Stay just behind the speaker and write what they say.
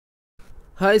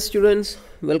Hi students,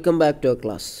 welcome back to our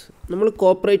class. നമ്മൾ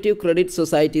cooperative credit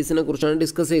സൊസൈറ്റീസിനെ കുറിച്ചാണ്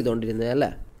discuss ചെയ്തുകൊണ്ടിരുന്നത് അല്ലേ.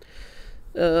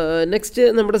 നെക്സ്റ്റ്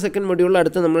നമ്മുടെ സെക്കൻഡ് മൊഡ്യൂളിൽ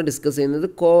അടുത്ത് നമ്മൾ ഡിസ്കസ് ചെയ്യുന്നത്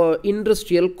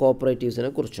ഇൻഡസ്ട്രിയൽ കോപ്പറേറ്റീവ്സിനെ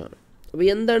കുറിച്ചാണ്. അപ്പോൾ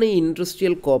എന്താണ് ഈ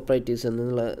ഇൻഡസ്ട്രിയൽ കോപ്പറേറ്റീവ്സ്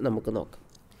എന്നുള്ളത് നമുക്ക് നോക്കാം.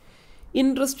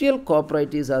 Industrial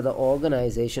cooperatives are the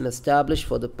organization established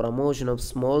for the promotion of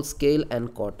small scale and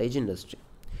cottage industry.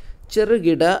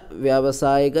 ചെറുകിട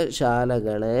വ്യാവസായിക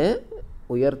ശാലകളെ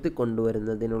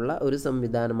ഉയർത്തിക്കൊണ്ടുവരുന്നതിനുള്ള ഒരു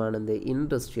സംവിധാനമാണ്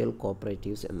ഇൻഡസ്ട്രിയൽ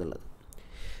കോപ്പറേറ്റീവ്സ് എന്നുള്ളത്.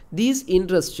 These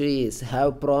industries have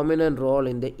prominent role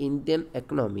in the Indian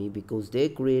economy because they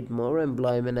create more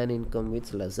employment and income with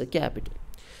lesser capital.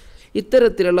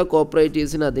 ഇത്തരത്തിലുള്ള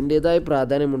കോപ്പറേറ്റീവ്സിന് അതിൻ്റേതായ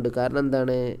പ്രാധാന്യമുണ്ട്. കാരണം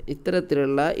എന്താണ്,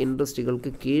 ഇത്തരത്തിലുള്ള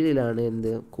ഇൻഡസ്ട്രികൾക്ക് കീഴിലാണ്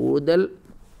കൂടുതൽ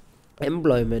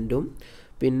എംപ്ലോയ്മെൻറ്റും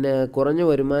പിന്നെ കുറഞ്ഞ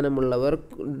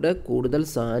വരുമാനമുള്ളവരുടെ കൂടുതൽ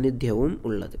സാന്നിധ്യവും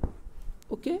ഉള്ളത്.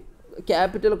 ഓക്കെ,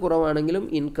 ക്യാപിറ്റൽ കുറവാണെങ്കിലും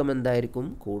ഇൻകം എന്തായിരിക്കും,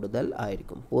 കൂടുതൽ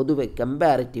ആയിരിക്കും, പൊതുവെ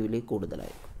കമ്പാരിറ്റീവ്ലി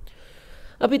കൂടുതലായിരിക്കും.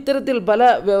 അപ്പോൾ ഇത്തരത്തിൽ പല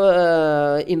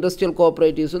ഇൻഡസ്ട്രിയൽ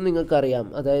കോപ്പറേറ്റീവ്സും നിങ്ങൾക്കറിയാം.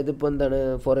 അതായത് ഇപ്പോൾ എന്താണ്,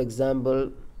 for example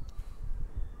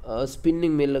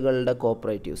spinning മില്ലുകളുടെ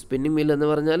cooperative. Spinning mill എന്ന്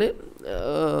പറഞ്ഞാൽ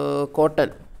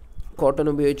കോട്ടൺ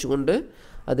ഉപയോഗിച്ചുകൊണ്ട്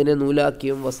അതിനെ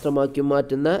നൂലാക്കിയും വസ്ത്രമാക്കിയും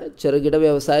മാറ്റുന്ന ചെറുകിട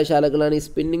വ്യവസായശാലകളാണ് ഈ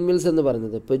സ്പിന്നിങ് മിൽസ് എന്ന്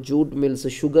പറയുന്നത്. ഇപ്പോൾ jute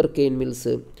mills, sugar cane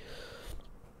mills,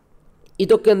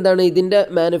 ഇതൊക്കെ എന്താണ്, ഇതിൻ്റെ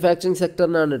മാനുഫാക്ചറിങ്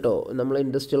സെക്ടറിനാണ് കേട്ടോ നമ്മൾ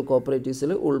ഇൻഡസ്ട്രിയൽ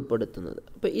കോപ്പറേറ്റീവ്സിൽ ഉൾപ്പെടുത്തുന്നത്.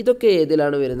 അപ്പോൾ ഇതൊക്കെ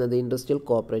ഏതിലാണ് വരുന്നത്, ഇൻഡസ്ട്രിയൽ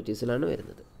കോപ്പറേറ്റീവ്സിലാണ്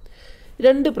വരുന്നത്.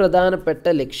 രണ്ട് പ്രധാനപ്പെട്ട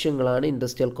ലക്ഷ്യങ്ങളാണ്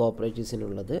ഇൻഡസ്ട്രിയൽ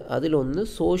കോപ്പറേറ്റീവ്സിനുള്ളത്. അതിലൊന്ന്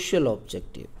സോഷ്യൽ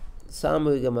ഒബ്ജക്റ്റീവ്,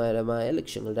 സാമൂഹികപരമായ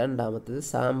ലക്ഷ്യങ്ങൾ. രണ്ടാമത്തേത്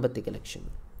സാമ്പത്തിക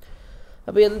ലക്ഷ്യങ്ങൾ.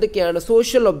 അപ്പോൾ എന്തൊക്കെയാണ്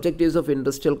social objectives of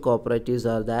industrial cooperatives?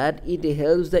 R that it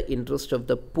helps the interest of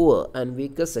the poor and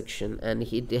weaker section and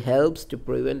it helps to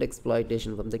prevent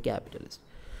exploitation from the capitalist.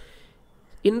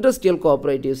 Industrial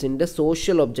കോപ്പറേറ്റീവ്സിൻ്റെ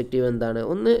social objective എന്താണ്?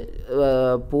 ഒന്ന്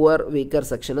poor weaker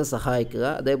സെക്ഷനെ സഹായിക്കുക,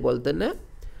 അതേപോലെ തന്നെ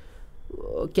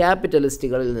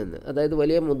ക്യാപിറ്റലിസ്റ്റുകളിൽ നിന്ന്, അതായത്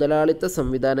വലിയ മുതലാളിത്ത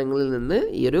സംവിധാനങ്ങളിൽ നിന്ന്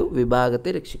ഈ ഒരു വിഭാഗത്തെ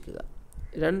രക്ഷിക്കുക.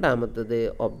 രണ്ടാമത്തത്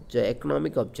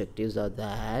economic objectives R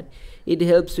that it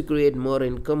helps to create more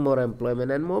income, more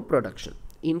employment and more production.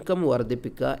 Income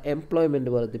വർദ്ധിപ്പിക്കുക,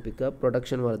 എംപ്ലോയ്മെൻറ്റ് വർദ്ധിപ്പിക്കുക,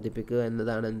 പ്രൊഡക്ഷൻ വർദ്ധിപ്പിക്കുക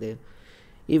എന്നതാണ്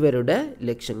ഇവരുടെ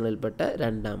ലക്ഷ്യങ്ങളിൽപ്പെട്ട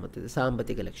രണ്ടാമത്തേത്,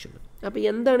 സാമ്പത്തിക ലക്ഷ്യങ്ങൾ. അപ്പോൾ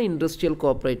എന്താണ് ഇൻഡസ്ട്രിയൽ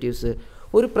കോപ്പറേറ്റീവ്സ്?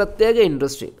 ഒരു പ്രത്യേക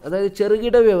ഇൻഡസ്ട്രി, അതായത്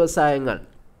ചെറുകിട വ്യവസായങ്ങൾ,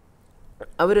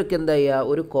 അവരൊക്കെ എന്താ ചെയ്യുക,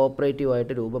 ഒരു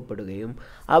കോപ്പറേറ്റീവായിട്ട് രൂപപ്പെടുകയും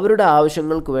അവരുടെ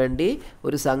ആവശ്യങ്ങൾക്ക് വേണ്ടി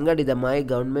ഒരു സംഘടിതമായി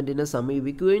ഗവൺമെൻറ്റിനെ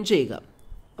സമീപിക്കുകയും ചെയ്യുക.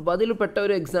 അപ്പോൾ അതിൽ പെട്ട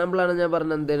ഒരു എക്സാമ്പിളാണ് ഞാൻ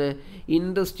പറഞ്ഞത്, എന്താണ്,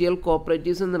 ഇൻഡസ്ട്രിയൽ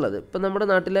കോപ്പറേറ്റീവ്സ് എന്നുള്ളത്. ഇപ്പം നമ്മുടെ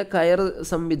നാട്ടിലെ കയർ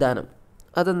സംവിധാനം,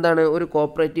 അതെന്താണ്, ഒരു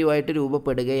കോപ്പറേറ്റീവായിട്ട്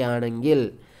രൂപപ്പെടുകയാണെങ്കിൽ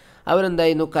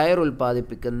അവരെന്തായിരുന്നു, കയർ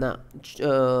ഉൽപ്പാദിപ്പിക്കുന്ന,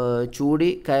 ചൂടി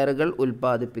കയറുകൾ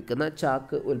ഉൽപ്പാദിപ്പിക്കുന്ന,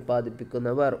 ചാക്ക്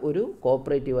ഉൽപ്പാദിപ്പിക്കുന്നവർ ഒരു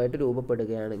കോപ്പറേറ്റീവായിട്ട്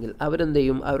രൂപപ്പെടുകയാണെങ്കിൽ അവരെന്ത്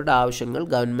ചെയ്യും, അവരുടെ ആവശ്യങ്ങൾ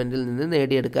ഗവൺമെൻറ്റിൽ നിന്ന്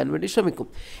നേടിയെടുക്കാൻ വേണ്ടി ശ്രമിക്കും.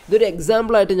 ഇതൊരു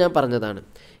എക്സാമ്പിളായിട്ട് ഞാൻ പറഞ്ഞതാണ്.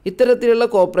 ഇത്തരത്തിലുള്ള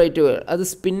കോപ്പറേറ്റീവുകൾ, അത്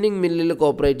സ്പിന്നിങ് മില്ലിൽ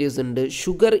കോപ്പറേറ്റീവ്സ് ഉണ്ട്,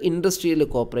 ഷുഗർ ഇൻഡസ്ട്രിയിൽ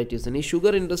കോപ്പറേറ്റീവ്സ് ഉണ്ട്. ഈ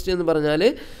ഷുഗർ ഇൻഡസ്ട്രി എന്ന് പറഞ്ഞാൽ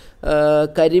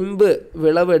കരിമ്പ്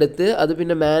വിളവെടുത്ത് അത്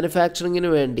പിന്നെ മാനുഫാക്ചറിങ്ങിന്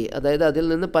വേണ്ടി, അതായത് അതിൽ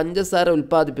നിന്ന് പഞ്ചസാര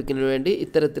ഉൽപ്പാദിപ്പിക്കുന്നതിന് വേണ്ടി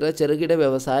ഇത്തരത്തിലുള്ള ചെറുകിട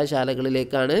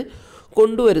വ്യവസായശാലകളിലേക്കാണ്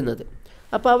കൊണ്ടുവരുന്നത്.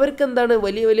 അപ്പോൾ അവർക്ക് എന്താണ്,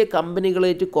 വലിയ വലിയ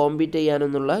കമ്പനികളായിട്ട് കോമ്പീറ്റ്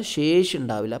ചെയ്യാനൊന്നുള്ള ശേഷി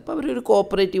ഉണ്ടാവില്ല. അപ്പോൾ അവരൊരു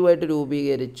കോപ്പറേറ്റീവായിട്ട്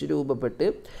രൂപപ്പെട്ട്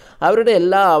അവരുടെ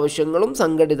എല്ലാ ആവശ്യങ്ങളും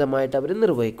സംഘടിതമായിട്ട് അവർ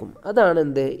നിർവഹിക്കും.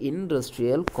 അതാണ്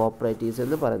ഇൻഡസ്ട്രിയൽ കോപ്പറേറ്റീവ്സ്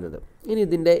എന്ന് പറയുന്നത്. ഇനി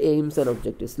ഇതിൻ്റെ എയിംസ് ആൻഡ്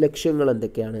ഒബ്ജക്റ്റീവ്സ്, ലക്ഷ്യങ്ങൾ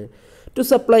എന്തൊക്കെയാണ്? To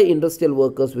supply industrial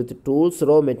workers with tools,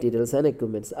 raw materials and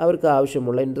equipments. അവർക്ക്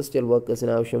ആവശ്യമുള്ള, ഇൻഡസ്ട്രിയൽ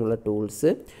വർക്കേഴ്സിന് ആവശ്യമുള്ള ടൂൾസ്,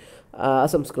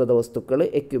 അസംസ്കൃത വസ്തുക്കൾ,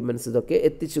 എക്യുപ്മെൻറ്റ്സ്, ഇതൊക്കെ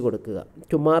എത്തിച്ചു കൊടുക്കുക.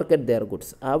 ടു മാർക്കറ്റ് ദെയർ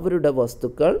ഗുഡ്സ്, അവരുടെ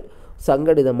വസ്തുക്കൾ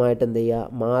സംഘടിതമായിട്ട് എന്ത് ചെയ്യുക,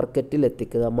 മാർക്കറ്റിൽ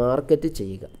എത്തിക്കുക, മാർക്കറ്റ്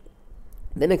ചെയ്യുക.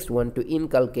 The next one, to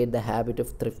inculcate the habit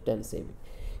of thrift and saving.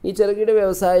 ഈ ചെറുകിട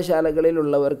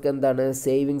വ്യവസായശാലകളിലുള്ളവർക്ക് എന്താണ്,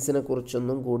 സേവിങ്സിനെ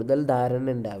കുറിച്ചൊന്നും കൂടുതൽ ധാരണ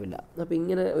ഉണ്ടാവില്ല. അപ്പോൾ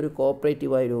ഇങ്ങനെ ഒരു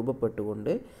കോപ്പറേറ്റീവായി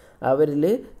രൂപപ്പെട്ടുകൊണ്ട് അവരിൽ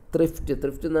ത്രിഫ്റ്റ്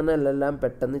എന്ന് പറഞ്ഞാൽ എല്ലാം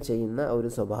പെട്ടെന്ന് ചെയ്യുന്ന ഒരു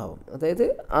സ്വഭാവം, അതായത്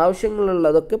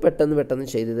ആവശ്യങ്ങളുള്ളതൊക്കെ പെട്ടെന്ന്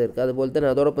ചെയ്തു തീർക്കുക. അതുപോലെ തന്നെ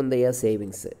അതോടൊപ്പം എന്ത് ചെയ്യുക,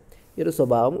 സേവിങ്സ്, ഈ ഒരു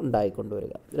സ്വഭാവം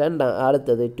ഉണ്ടായിക്കൊണ്ടുവരിക.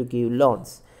 അടുത്തത് ടു ഗീവ്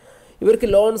ലോൺസ്. ഇവർക്ക്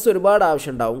ലോൺസ് ഒരുപാട്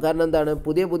ആവശ്യമുണ്ടാവും. കാരണം എന്താണ്,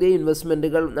 പുതിയ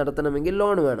ഇൻവെസ്റ്റ്മെൻറ്റുകൾ നടത്തണമെങ്കിൽ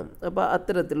ലോൺ വേണം. അപ്പോൾ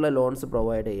അത്തരത്തിലുള്ള ലോൺസ്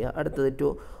പ്രൊവൈഡ് ചെയ്യുക. അടുത്തത് ടു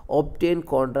ഒബ്റ്റെയിൻ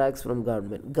കോൺട്രാക്ട്സ് ഫ്രം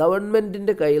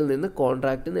ഗവൺമെൻറ്റിൻ്റെ കയ്യിൽ നിന്ന്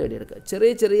കോൺട്രാക്റ്റ് നേടിയെടുക്കുക.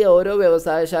 ചെറിയ ഓരോ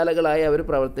വ്യവസായശാലകളായി അവർ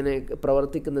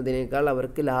പ്രവർത്തിക്കുന്നതിനേക്കാൾ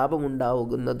അവർക്ക്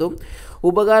ലാഭമുണ്ടാകുന്നതും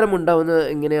ഉപകാരമുണ്ടാകുന്നത്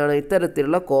എങ്ങനെയാണ്,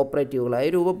 ഇത്തരത്തിലുള്ള കോപ്പറേറ്റീവുകളായി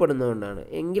രൂപപ്പെടുന്നതുകൊണ്ടാണ്.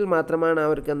 എങ്കിൽ മാത്രമാണ്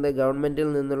അവർക്ക് ഗവൺമെൻറ്റിൽ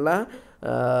നിന്നുള്ള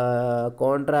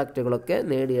കോൺട്രാക്റ്റുകളൊക്കെ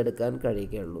നേടിയെടുക്കാൻ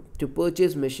കഴിയുകയുള്ളൂ. To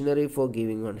purchase machinery four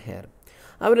giving on hair.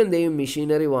 അവരെന്ത് ചെയ്യും,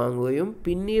 മെഷീനറി വാങ്ങുകയും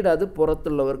പിന്നീട് അത്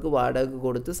പുറത്തുള്ളവർക്ക് വാടക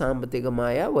കൊടുത്ത്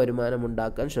സാമ്പത്തികമായ വരുമാനം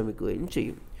ഉണ്ടാക്കാൻ ശ്രമിക്കുകയും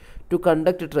ചെയ്യും. ടു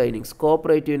കണ്ടക്ട് ട്രെയിനിങ്സ്,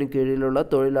 കോഓപ്പറേറ്റീവിന് കീഴിലുള്ള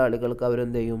തൊഴിലാളികൾക്ക്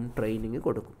അവരെന്ത് ചെയ്യും, ട്രെയിനിങ്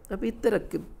കൊടുക്കും. അപ്പോൾ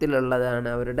ഇത്തരത്തിലുള്ളതാണ്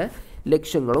അവരുടെ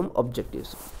ലക്ഷ്യങ്ങളും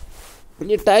ഒബ്ജക്റ്റീവ്സും.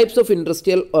 ഇനി types of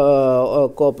industrial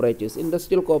cooperatives.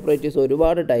 Industrial cooperatives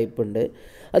ഒരുപാട് ടൈപ്പ് ഉണ്ട്.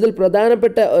 അതിൽ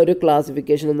പ്രധാനപ്പെട്ട ഒരു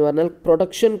ക്ലാസിഫിക്കേഷൻ എന്ന് പറഞ്ഞാൽ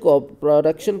production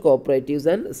cooperatives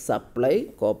and supply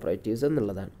cooperatives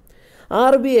എന്നുള്ളതാണ്.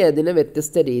 RBI അതിനെ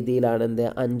വ്യത്യസ്ത രീതിയിലാണ്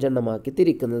 5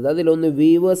 തിരിക്കുന്നത്. അതിലൊന്ന്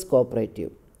വീവേഴ്സ്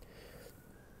കോഓപ്പറേറ്റീവ്,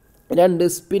 2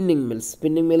 സ്പിന്നിങ്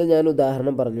മിൽ ഞാൻ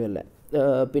ഉദാഹരണം പറഞ്ഞല്ലേ.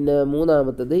 പിന്നെ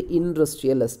 3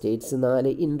 industrial estates,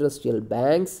 4 industrial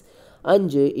banks,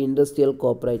 5 industrial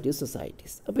cooperative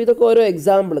societies. അപ്പോൾ ഇതൊക്കെ ഓരോ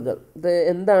എക്സാമ്പിളുകൾ. ഇത്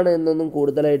എന്താണ് എന്നൊന്നും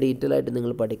കൂടുതലായി ഡീറ്റെയിൽ ആയിട്ട്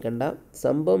നിങ്ങൾ പഠിക്കേണ്ട.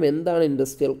 സംഭവം എന്താണ്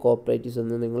ഇൻഡസ്ട്രിയൽ കോഓപ്പറേറ്റീവ്സ്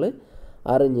എന്ന് നിങ്ങൾ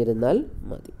അറിഞ്ഞിരുന്നാൽ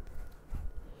മതി.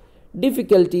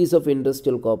 Difficulties of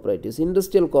industrial cooperatives.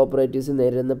 Industrial cooperatives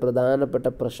നേരിടുന്ന പ്രധാനപ്പെട്ട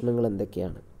പ്രശ്നങ്ങൾ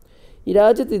എന്തൊക്കെയാണ്? ഈ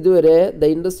രാജ്യത്ത് ഇതുവരെ the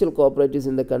industrial cooperatives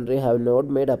in the country have not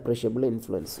made appreciable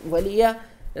influence. വലിയ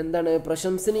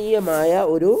പ്രശംസനീയമായ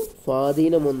ഒരു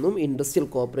സ്വാധീനമൊന്നും ഇൻഡസ്ട്രിയൽ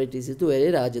കോഓപ്പറേറ്റീവ്സ് ഇതുവരെ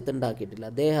രാജ്യത്ത് ഉണ്ടാക്കിയിട്ടില്ല.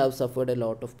 They have suffered a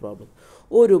lot of problem.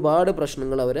 ഒരുപാട്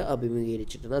പ്രശ്നങ്ങൾ അവർ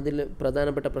അഭിമുഖീകരിച്ചിട്ടുണ്ട്. അതിൽ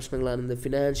പ്രധാനപ്പെട്ട പ്രശ്നങ്ങളാണ്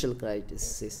ഫിനാൻഷ്യൽ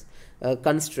ക്രൈസിസ്,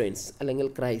 കൺസ്ട്രെയിൻസ് അല്ലെങ്കിൽ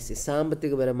ക്രൈസിസ്,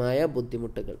 സാമ്പത്തികപരമായ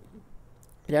ബുദ്ധിമുട്ടുകൾ.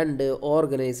 2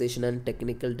 ഓർഗനൈസേഷൻ ആൻഡ്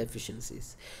ടെക്നിക്കൽ ഡെഫിഷ്യൻസീസ്,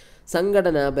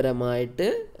 സംഘടനാപരമായിട്ട്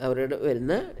അവരുടെ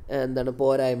വരുന്ന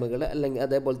പോരായ്മകൾ, അല്ലെങ്കിൽ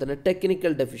അതേപോലെ തന്നെ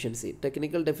ടെക്നിക്കൽ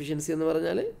ഡെഫിഷ്യൻസി എന്ന്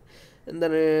പറഞ്ഞാൽ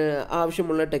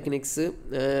ആവശ്യമുള്ള ടെക്നിക്സ്,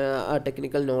 ആ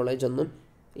ടെക്നിക്കൽ നോളജ് ഒന്നും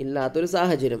ഇല്ലാത്തൊരു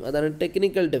സാഹചര്യം, അതാണ്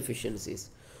ടെക്നിക്കൽ ഡെഫിഷ്യൻസീസ്.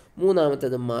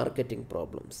 3 marketing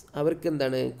problems. അവർക്ക്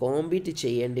കോമ്പീറ്റ്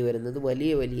ചെയ്യേണ്ടി വരുന്നത്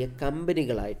വലിയ വലിയ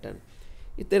കമ്പനികളായിട്ടാണ്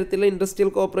ഇത്തരത്തിലുള്ള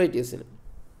ഇൻഡസ്ട്രിയൽ കോഓപ്പറേറ്റീവ്സിന്.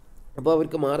 അപ്പോൾ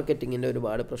അവർക്ക് മാർക്കറ്റിങ്ങിൻ്റെ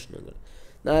ഒരുപാട് പ്രശ്നങ്ങൾ.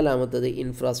 4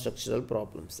 ഇൻഫ്രാസ്ട്രക്ചറൽ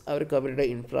പ്രോബ്ലംസ്. അവർക്ക് അവരുടെ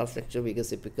ഇൻഫ്രാസ്ട്രക്ചർ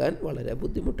വികസിപ്പിക്കാൻ വളരെ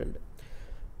ബുദ്ധിമുട്ടുണ്ട്.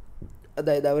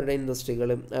 അതായത് അവരുടെ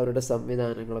ഇൻഡസ്ട്രികളും അവരുടെ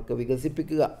സംവിധാനങ്ങളൊക്കെ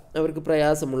വികസിപ്പിക്കുക അവർക്ക്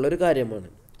പ്രയാസമുള്ളൊരു കാര്യമാണ്.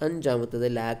 5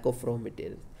 ലാക്ക് ഓഫ് റോ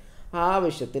മെറ്റീരിയൽ.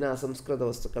 ആവശ്യത്തിന് അസംസ്കൃത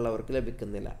വസ്തുക്കൾ അവർക്ക്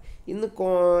ലഭിക്കുന്നില്ല. ഇന്ന്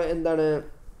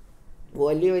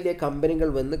വലിയ വലിയ കമ്പനികൾ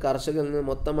വന്ന് കർഷകരിൽ നിന്ന്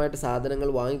മൊത്തമായിട്ട് സാധനങ്ങൾ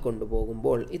വാങ്ങിക്കൊണ്ടു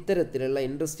പോകുമ്പോൾ ഇത്തരത്തിലുള്ള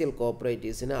ഇൻഡസ്ട്രിയൽ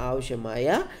കോഓപ്പറേറ്റീവ്സിന് ആവശ്യമായ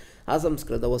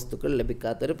അസംസ്കൃത വസ്തുക്കൾ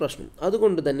ലഭിക്കാത്തൊരു പ്രശ്നം.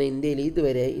 അതുകൊണ്ട് തന്നെ ഇന്ത്യയിൽ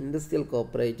ഇതുവരെ ഇൻഡസ്ട്രിയൽ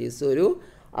കോഓപ്പറേറ്റീവ്സ് ഒരു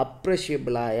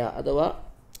അപ്രീഷ്യബിളായ അഥവാ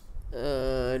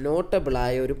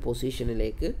നോട്ടബിളായ ഒരു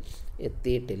പൊസിഷനിലേക്ക്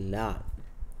എത്തിയിട്ടില്ല.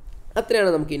 അത്രയാണ്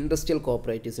നമുക്ക് ഇൻഡസ്ട്രിയൽ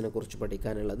കോഓപ്പറേറ്റീവ്സിനെ കുറിച്ച്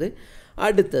പഠിക്കാനുള്ളത്.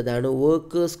 അടുത്തതാണ്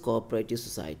വർക്കേഴ്സ് കോഓപ്പറേറ്റീവ്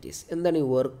സൊസൈറ്റീസ്. എന്താണ് ഈ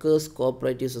വർക്കേഴ്സ്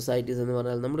കോഓപ്പറേറ്റീവ് സൊസൈറ്റീസ് എന്ന്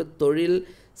പറഞ്ഞാൽ? നമ്മുടെ തൊഴിൽ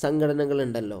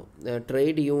സംഘടനകളുണ്ടല്ലോ,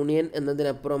 ട്രേഡ് യൂണിയൻ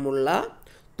എന്നതിനപ്പുറമുള്ള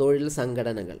തൊഴിൽ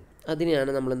സംഘടനകൾ,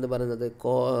 അതിനെയാണ് നമ്മൾ പറയുന്നത്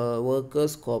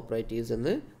വർക്കേഴ്സ് കോഓപ്പറേറ്റീവ്സ്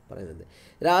എന്ന് പറയുന്നത്.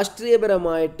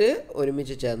 രാഷ്ട്രീയപരമായിട്ട്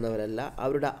ഒരുമിച്ച് ചേർന്നവരല്ല,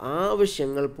 അവരുടെ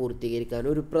ആവശ്യങ്ങൾ പൂർത്തീകരിക്കാൻ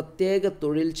ഒരു പ്രത്യേക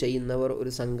തൊഴിൽ ചെയ്യുന്നവർ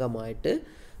ഒരു സംഘമായിട്ട്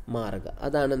മാറുക,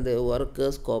 അതാണ്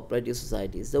workers cooperative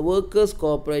societies. The workers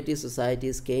cooperative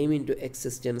societies came in to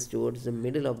existence towards the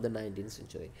middle of the 19th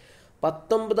century.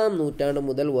 19ാം നൂറ്റാണ്ട്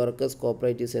മുതൽ വർക്കേഴ്സ്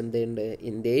കോഓപ്പറേറ്റീവ്സ്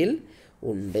ഇന്ത്യയിൽ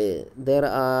ഉണ്ട്. There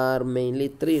are mainly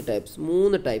 3 types,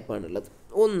 3 ടൈപ്പാണുള്ളത്.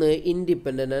 1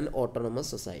 independent and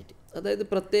autonomous society. അതായത്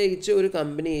പ്രത്യേകിച്ച് ഒരു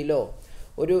കമ്പനിയിലോ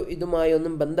ഒരു ഇതുമായി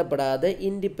ഒന്നും ബന്ധപ്പെടാതെ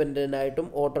ഇൻഡിപെൻഡൻ്റ് ആയിട്ടും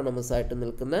ഓട്ടോണമസ് ആയിട്ടും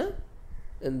നിൽക്കുന്ന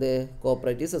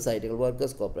cooperative സൊസൈറ്റികൾ,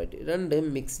 workers cooperative. 2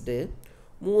 mixed.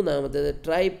 3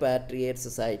 ട്രൈപാട്രിയേറ്റ്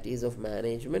societies of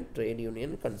management, trade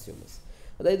union, consumers.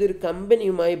 അതായത് ഒരു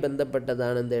കമ്പനിയുമായി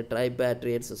ബന്ധപ്പെട്ടതാണ്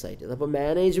ട്രൈപാട്രിയേറ്റ് സൊസൈറ്റീസ്. അപ്പോൾ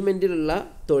മാനേജ്മെൻറ്റിലുള്ള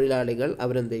തൊഴിലാളികൾ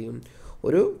അവരെന്ത് ചെയ്യും,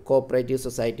 ഒരു കോഓപ്പറേറ്റീവ്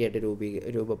സൊസൈറ്റി ആയിട്ട്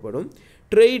രൂപപ്പെടും.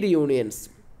 ട്രേഡ് യൂണിയൻസ്,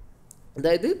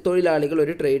 അതായത് തൊഴിലാളികൾ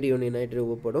ഒരു ട്രേഡ് യൂണിയനായിട്ട്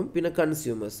രൂപപ്പെടും. പിന്നെ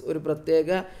കൺസ്യൂമേഴ്സ്, ഒരു പ്രത്യേക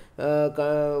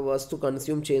വസ്തു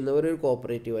കൺസ്യൂം ചെയ്യുന്നവർ ഒരു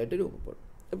കോഓപ്പറേറ്റീവായിട്ട് രൂപപ്പെടും.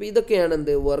 അപ്പോൾ ഇതൊക്കെയാണ്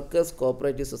വർക്കേഴ്സ്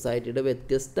കോഓപ്പറേറ്റീവ് സൊസൈറ്റിയുടെ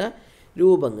വ്യത്യസ്ത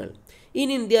രൂപങ്ങൾ. In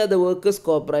India the workers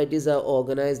cooperatives are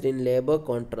organised in labour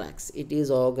contracts. It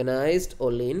is organised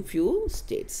only in few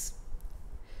States.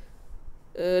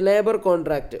 Labour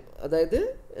contract, അതായത്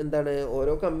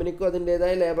ഓരോ കമ്പനിക്കും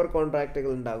അതിൻ്റേതായ ലേബർ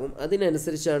കോൺട്രാക്റ്റുകൾ ഉണ്ടാകും.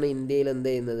 അതിനനുസരിച്ചാണ് ഇന്ത്യയിൽ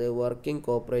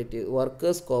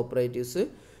വർക്കേഴ്സ് കോഓപ്പറേറ്റീവ്സ്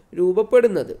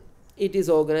രൂപപ്പെടുന്നത്. It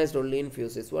is organised only in few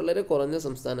States. വളരെ കുറഞ്ഞ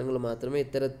സംസ്ഥാനങ്ങൾ മാത്രമേ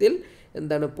ഇത്തരത്തിൽ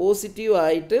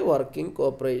പോസിറ്റീവായിട്ട്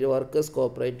വർക്കേഴ്സ്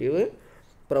കോഓപ്പറേറ്റീവ്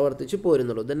പ്രവർത്തിച്ചു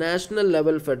പോരുന്നുള്ളൂ. The national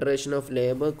level federation of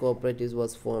labour cooperatives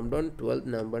was formed on 12th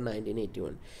November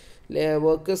 1981.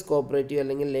 Workers cooperative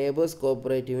അല്ലെങ്കിൽ ലേബേഴ്സ്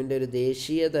കോഓപ്പറേറ്റീവിൻ്റെ ഒരു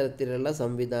ദേശീയ തലത്തിലുള്ള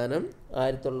സംവിധാനം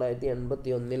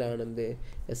 1981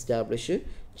 എസ്റ്റാബ്ലിഷ്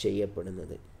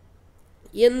ചെയ്യപ്പെടുന്നത്.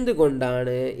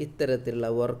 എന്തുകൊണ്ടാണ് ഇത്തരത്തിലുള്ള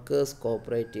വർക്കേഴ്സ്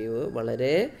കോഓപ്പറേറ്റീവ്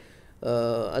വളരെ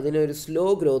അതിനൊരു സ്ലോ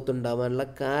ഗ്രോത്ത് ഉണ്ടാവാനുള്ള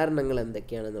കാരണങ്ങൾ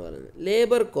എന്തൊക്കെയാണെന്ന് പറയുന്നത്.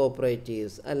 ലേബർ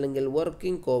കോപ്പറേറ്റീവ്സ് അല്ലെങ്കിൽ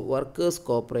workers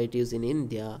cooperatives in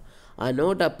India are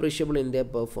not appreciable in their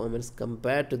performance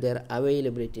compared to their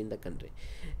availability in the country.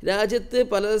 രാജ്യത്ത്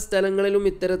പല സ്ഥലങ്ങളിലും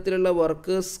ഇത്തരത്തിലുള്ള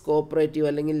വർക്കേഴ്സ് കോപ്പറേറ്റീവ്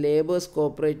അല്ലെങ്കിൽ ലേബേഴ്സ്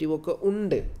കോപ്പറേറ്റീവ് ഒക്കെ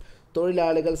ഉണ്ട്.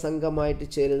 തൊഴിലാളികൾ സംഘമായിട്ട്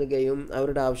ചേരുകയും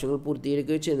അവരുടെ ആവശ്യങ്ങൾ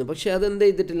പൂർത്തീകരിക്കുകയും ചെയ്യുന്നു. പക്ഷേ അതെന്ത്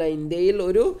ചെയ്തിട്ടില്ല, ഇന്ത്യയിൽ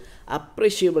ഒരു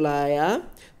അപ്രീഷ്യബിളായ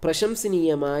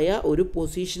പ്രശംസനീയമായ ഒരു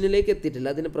പൊസിഷനിലേക്ക് എത്തിയിട്ടില്ല.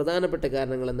 അതിന് പ്രധാനപ്പെട്ട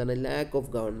കാരണങ്ങൾ എന്താണ്? Lack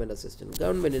of government assistance.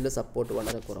 ഗവൺമെൻറ്റിൻ്റെ സപ്പോർട്ട്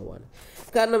വളരെ കുറവാണ്.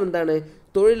 കാരണം എന്താണ്?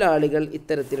 തൊഴിലാളികൾ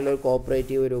ഇത്തരത്തിലുള്ള ഒരു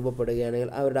കോപ്പറേറ്റീവ്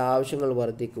രൂപപ്പെടുകയാണെങ്കിൽ അവരുടെ ആവശ്യങ്ങൾ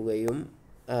വർദ്ധിക്കുകയും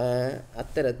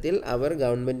അത്തരത്തിൽ അവർ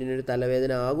ഗവൺമെൻറ്റിനൊരു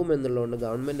തലവേദന ആകുമെന്നുള്ളതുകൊണ്ട്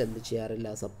ഗവൺമെൻറ് എന്ത് ചെയ്യാറില്ല?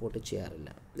 സപ്പോർട്ട് ചെയ്യാറില്ല.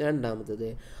 രണ്ടാമത്തത്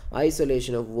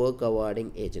isolation of work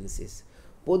awarding agencies.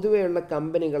 പൊതുവെയുള്ള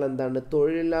കമ്പനികൾ എന്താണ്?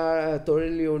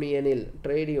 തൊഴിൽ യൂണിയനിൽ,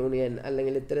 ട്രേഡ് യൂണിയൻ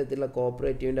അല്ലെങ്കിൽ ഇത്തരത്തിലുള്ള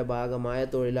കോപ്പറേറ്റീവിൻ്റെ ഭാഗമായ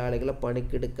തൊഴിലാളികളെ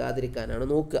പണിക്കെടുക്കാതിരിക്കാനാണ്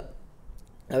നോക്കുക.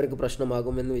 അവർക്ക്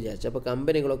പ്രശ്നമാകുമെന്ന് വിചാരിച്ചു. അപ്പോൾ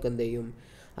കമ്പനികളൊക്കെ എന്ത് ചെയ്യും?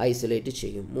 ഐസൊലേറ്റ്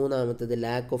ചെയ്യും. മൂന്നാമത്തത്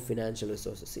ലാക്ക് ഓഫ് ഫിനാൻഷ്യൽ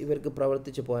റിസോഴ്സസ്. ഇവർക്ക്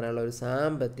പ്രവർത്തിച്ചു പോകാനുള്ള ഒരു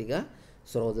സാമ്പത്തിക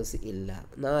സ്രോതസ് ഇല്ല.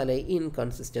 4,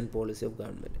 ഇൻകൺസിസ്റ്റൻറ്റ് പോളിസി ഓഫ്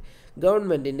ഗവൺമെൻറ്.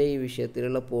 ഗവൺമെൻറ്റിൻ്റെ ഈ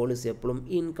വിഷയത്തിലുള്ള പോളിസി എപ്പോഴും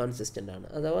ഇൻകൺസിസ്റ്റൻ്റ് ആണ്.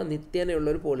 അഥവാ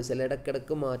നിത്യേനയുള്ളൊരു പോളിസി അല്ല,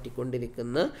 ഇടയ്ക്കിടയ്ക്ക്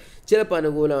മാറ്റിക്കൊണ്ടിരിക്കുന്ന, ചിലപ്പോൾ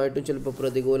അനുകൂലമായിട്ടും ചിലപ്പോൾ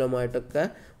പ്രതികൂലമായിട്ടൊക്കെ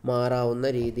മാറാവുന്ന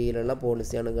രീതിയിലുള്ള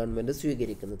പോളിസിയാണ് ഗവൺമെൻറ്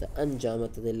സ്വീകരിക്കുന്നത്.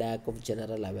 അഞ്ചാമത്തത് ലാക്ക് ഓഫ്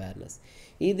ജനറൽ അവയർനെസ്.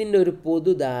 ഇതിൻ്റെ ഒരു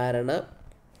പൊതുധാരണ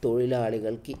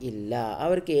തൊഴിലാളികൾക്ക് ഇല്ല.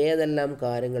 അവർക്ക് ഏതെല്ലാം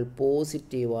കാര്യങ്ങൾ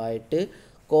പോസിറ്റീവായിട്ട്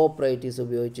കോപ്പറേറ്റീവ്സ്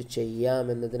ഉപയോഗിച്ച്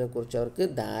ചെയ്യാമെന്നതിനെക്കുറിച്ച് അവർക്ക്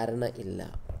ധാരണ ഇല്ല.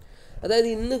 അതായത്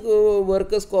ഇന്ന്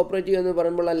വർക്കേഴ്സ് കോപ്പറേറ്റീവ് എന്ന്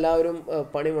പറയുമ്പോൾ എല്ലാവരും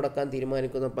പണി മുടക്കാൻ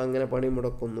തീരുമാനിക്കുന്നു. അപ്പോൾ അങ്ങനെ പണി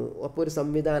മുടക്കുന്നു. അപ്പോൾ ഒരു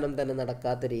സംവിധാനം തന്നെ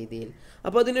നടക്കാത്ത രീതിയിൽ.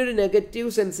 അപ്പോൾ അതിനൊരു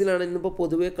നെഗറ്റീവ് സെൻസിലാണ് ഇന്നിപ്പോൾ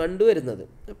പൊതുവെ കണ്ടുവരുന്നത്.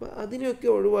 അപ്പോൾ അതിനെയൊക്കെ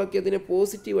ഒഴിവാക്കി അതിനെ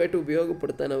പോസിറ്റീവായിട്ട്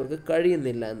ഉപയോഗപ്പെടുത്താൻ അവർക്ക്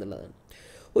കഴിയുന്നില്ല എന്നുള്ളതാണ്.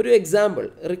 ഒരു example,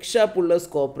 rickshaw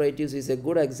pullers cooperatives is A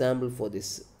good example for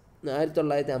this.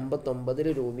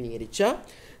 1959 രൂപീകരിച്ച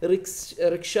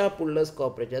റിക്ഷ പുള്ളേഴ്സ്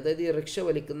കോപ്പറേറ്റീവ്, അതായത് ഈ റിക്ഷ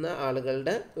വലിക്കുന്ന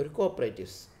ആളുകളുടെ ഒരു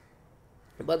കോപ്പറേറ്റീവ്സ്.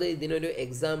 അപ്പോൾ അത് ഇതിനൊരു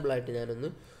എക്സാമ്പിളായിട്ട് ഞാനൊന്ന്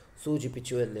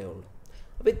സൂചിപ്പിച്ചു എന്നേ ഉള്ളൂ.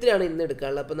 അപ്പോൾ ഇത്രയാണ് ഇന്ന്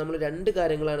എടുക്കാനുള്ളത്. അപ്പോൾ നമ്മൾ 2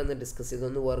 കാര്യങ്ങളാണ് ഇന്ന് ഡിസ്കസ് ചെയ്തത്.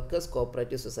 ഒന്ന് വർക്കേഴ്സ്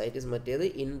കോപ്പറേറ്റീവ് സൊസൈറ്റീസ്, മറ്റേത്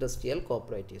ഇൻഡസ്ട്രിയൽ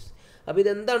കോപ്പറേറ്റീവ്സ്. അപ്പോൾ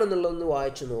ഇതെന്താണെന്നുള്ളതൊന്ന്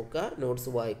വായിച്ച് നോക്കുക,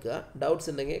 നോട്ട്സ് വായിക്കുക, ഡൗട്ട്സ്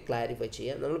ഉണ്ടെങ്കിൽ ക്ലാരിഫൈ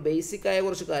ചെയ്യുക. നമ്മൾ ബേസിക്കായ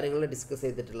കുറച്ച് കാര്യങ്ങൾ ഡിസ്കസ്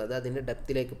ചെയ്തിട്ടുള്ളത്, അതിൻ്റെ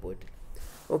ഡെപ്തിലേക്ക് പോയിട്ടില്ല.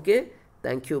 Okay,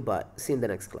 thank you, by, see in the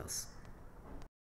next class.